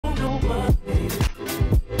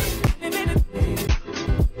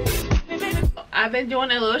I've been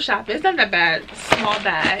doing a little shopping. It's not that bad. Small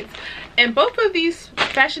bags. And both of these,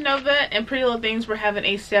 Fashion Nova and Pretty Little Things, were having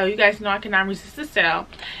a sale. You guys know I cannot resist the sale.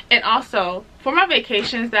 And also, for my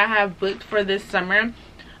vacations that I have booked for this summer,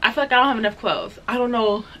 I feel like I don't have enough clothes. I don't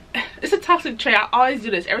know. It's a toxic trait. I always do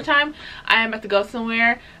this. Every time I am about to go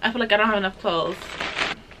somewhere, I feel like I don't have enough clothes.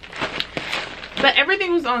 But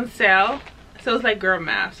everything was on sale. So it's like girl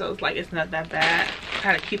math. So it's like it's not that bad. I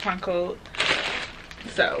had a coupon code.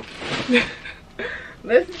 So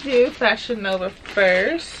let's do Fashion Nova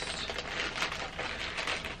first.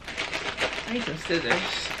 I need some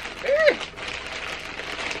scissors.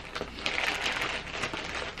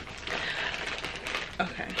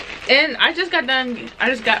 Okay. And I just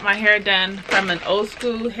got my hair done from an old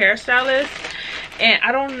school hairstylist. And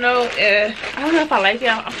I don't know if I like it.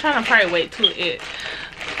 I'm trying to probably wait till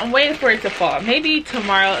I'm waiting for it to fall. Maybe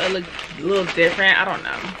tomorrow it'll look a little different. I don't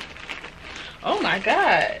know. Oh my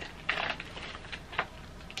god.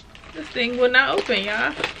 This thing will not open,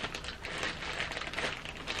 y'all.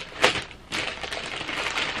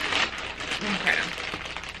 Okay.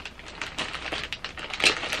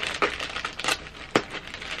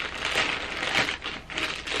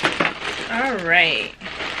 Alright.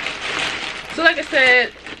 So like I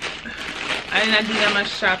said, I did not do that much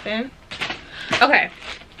shopping. Okay.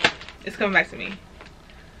 It's coming back to me.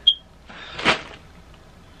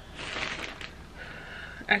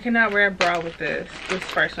 I cannot wear a bra with this. This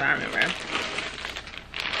first one I remember.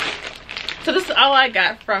 So this is all I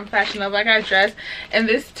got from Fashion Nova. I got a dress and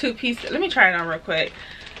this two-piece. Let me try it on real quick.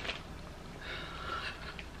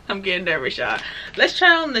 I'm getting nervous, y'all. Let's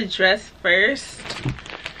try on the dress first.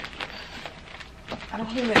 I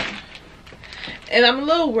don't even. And I'm a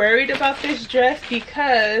little worried about this dress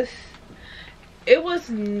because it was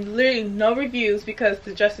literally no reviews because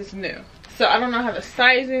the dress is new. So I don't know how the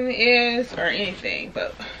sizing is or anything,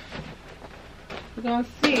 but we're gonna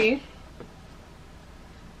see.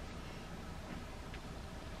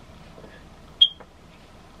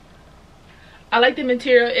 I like the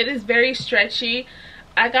material. It is very stretchy.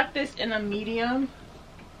 I got this in a medium.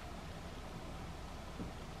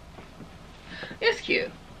 It's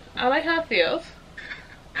cute. I like how it feels.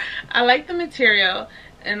 I like the material,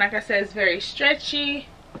 and like I said, it's very stretchy.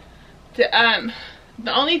 The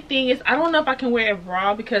only thing is I don't know if I can wear a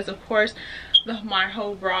bra because of course my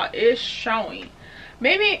whole bra is showing.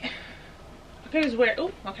 Maybe I can just wear.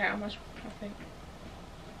 Oh, okay. How much? I think.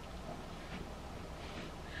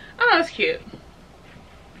 Oh, it's cute.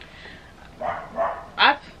 Like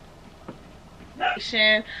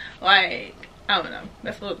I don't know.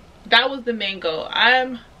 That was the main goal.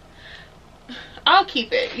 I'll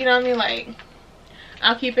keep it. You know what I mean? Like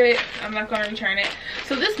I'll keep it. I'm not going to return it.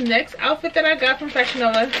 So this next outfit that I got from Fashion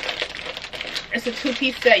Nova, it's a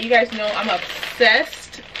two-piece set. You guys know I'm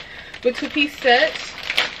obsessed with two-piece sets.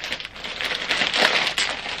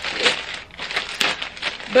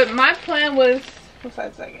 But my plan was, what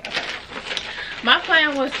size is that again? Okay. My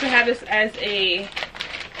plan was to have this as a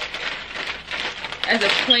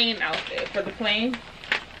plain outfit for the plain.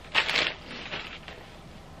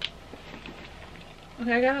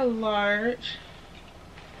 Okay, I got a large.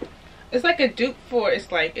 It's like a dupe for,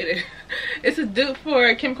 it's a dupe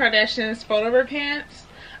for Kim Kardashian's photo pants.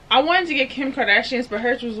 I wanted to get Kim Kardashian's, but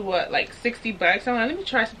hers was what, like 60 bucks. I'm like, let me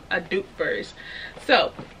try a dupe first.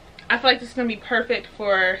 So I feel like this is gonna be perfect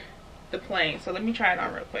for the plain. So let me try it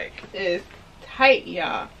on real quick. It's tight,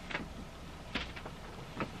 y'all.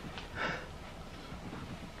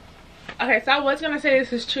 Okay, so I was gonna say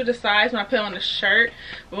this is true to size when I put on the shirt,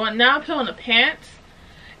 but when now I put on the pants,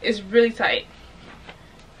 it's really tight.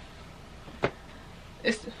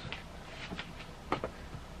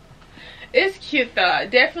 It's cute though.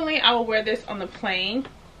 Definitely I will wear this on the plain.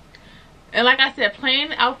 And like I said,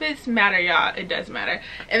 plain outfits matter, y'all. It does matter.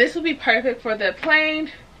 And this will be perfect for the plain.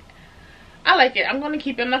 I like it. I'm going to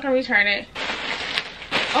keep it. I'm not going to return it.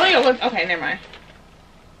 Oh yeah, look. Okay, never mind.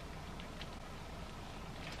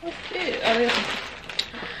 What's this? Oh, yeah.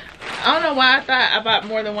 I don't know why I thought I bought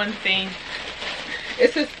more than one thing.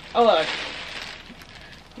 It's just, oh look.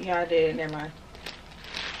 Yeah, I did. Never mind.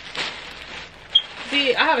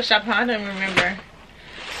 See, I have a shop. I don't remember.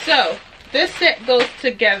 So this set goes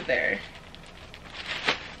together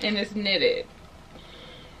and it's knitted.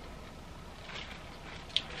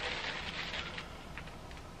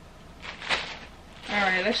 All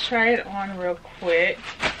right, let's try it on real quick.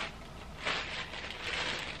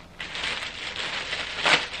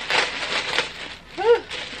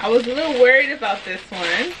 I was a little worried about this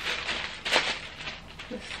one.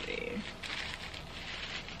 Let's see.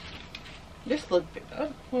 This looks,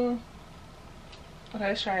 oh, well, Okay,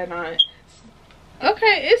 let's try it on.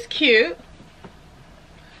 Okay, it's cute.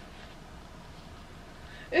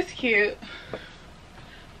 It's cute.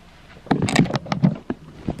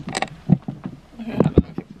 Okay, hold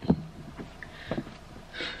on.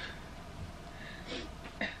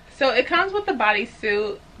 So it comes with the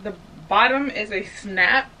bodysuit. The bottom is a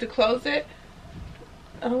snap to close it.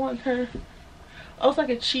 I don't want her. Oh, it's like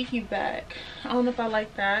a cheeky back. I don't know if I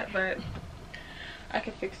like that, but I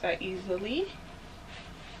can fix that easily.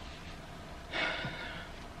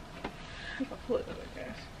 If I pull it up, I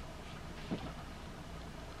guess.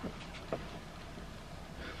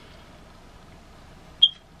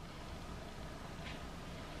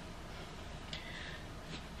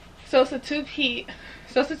 So it's a two-piece.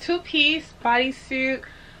 So it's a two-piece bodysuit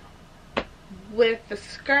with the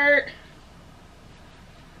skirt.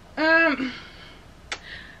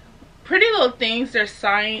 Pretty Little Things, their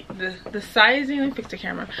sign, the sizing. Let me fix the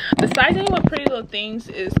camera. The sizing with Pretty Little Things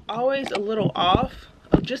is always a little off,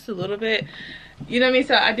 of just a little bit. You know what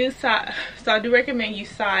I mean? So I do recommend you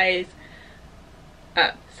size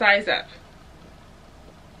up.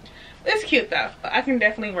 It's cute though. I can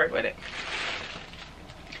definitely work with it.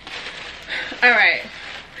 All right.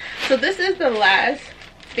 So this is the last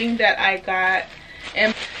thing that I got,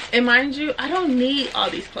 and mind you, I don't need all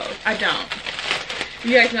these clothes. I don't.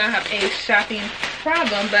 You guys know I have a shopping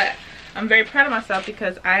problem, but I'm very proud of myself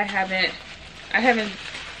because I haven't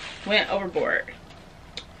went overboard.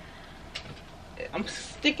 I'm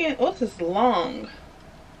sticking. Oh, this is long.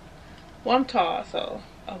 Well, I'm tall, so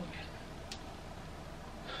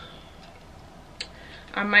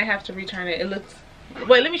I might have to return it. It looks.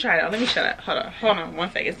 Wait, let me try it out. Let me shut up. Hold on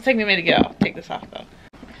 1 second. It's taking me a minute to get off. Take this off though.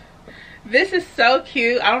 This is so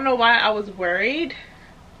cute. I don't know why I was worried.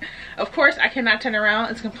 Of course, I cannot turn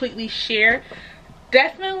around. It's completely sheer.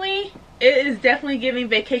 Definitely, it is definitely giving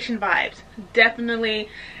vacation vibes. Definitely.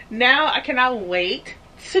 Now I cannot wait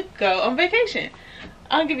to go on vacation.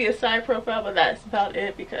 I'll give you a side profile, but that's about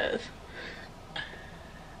it because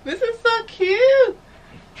this is so cute.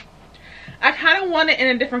 I kind of want it in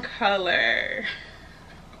a different color.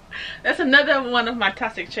 That's another one of my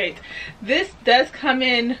toxic traits. This does come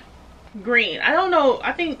in green. I don't know.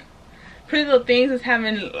 I think Pretty Little Things is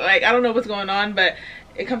having, like, I don't know what's going on, but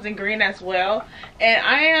it comes in green as well. And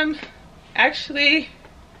I am actually,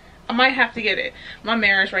 I might have to get it. My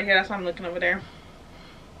mirror is right here. That's why I'm looking over there.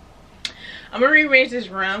 I'm gonna rearrange this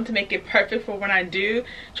room to make it perfect for when I do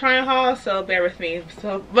try and haul, so bear with me.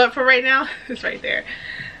 So, but for right now, it's right there.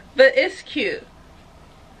 But it's cute.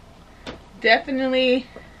 Definitely,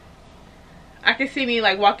 I can see me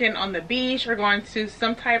like walking on the beach or going to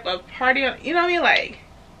some type of party. You know what I mean? Like,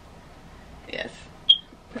 yes,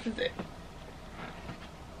 this is it.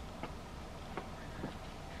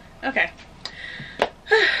 Okay.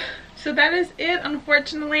 So that is it,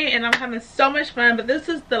 unfortunately, and I'm having so much fun. But this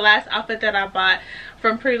is the last outfit that I bought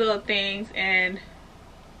from Pretty Little Things, and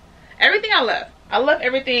everything I love. I love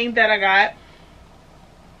everything that I got.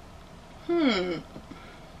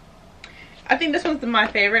 I think this one's my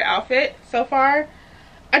favorite outfit so far.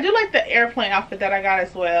 I do like the airplane outfit that I got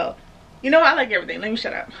as well. You know what? I like everything. Let me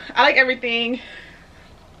shut up. I like everything.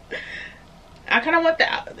 I kind of want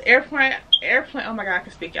the airplane. Oh my god, I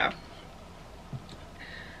can speak, y'all.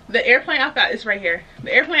 The airplane outfit is right here.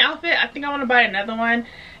 The airplane outfit, I think I want to buy another one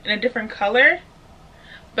in a different color.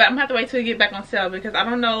 But I'm going to have to wait till we get back on sale because I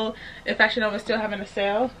don't know if Fashion Nova is still having a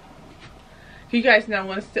sale. You guys know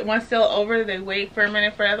when one's still over, they wait for a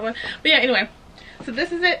minute for the other one. But yeah, anyway. So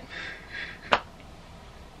this is it.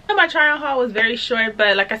 My try on haul was very short,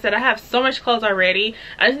 but like I said, I have so much clothes already.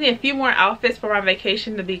 I just need a few more outfits for my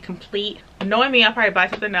vacation to be complete. Knowing me, I'll probably buy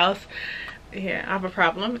something else. Yeah, I have a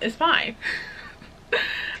problem. It's fine.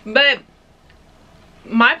 But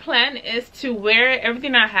my plan is to wear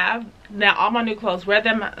everything I have now, all my new clothes, wear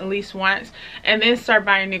them at least once, and then start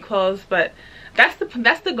buying new clothes. But that's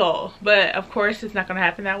the goal. But of course, it's not gonna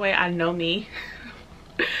happen that way. I know me.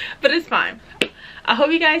 But it's fine. I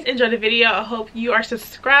hope you guys enjoyed the video. I hope you are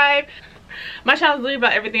subscribed. My channel is literally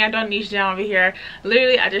about everything. I don't niche down over here.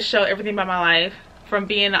 Literally, I just show everything about my life, from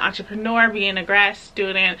being an entrepreneur, being a grad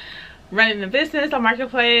student, running a business on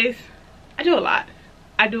Marketplace. I do a lot.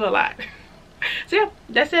 So yeah,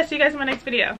 that's it. See you guys in my next video.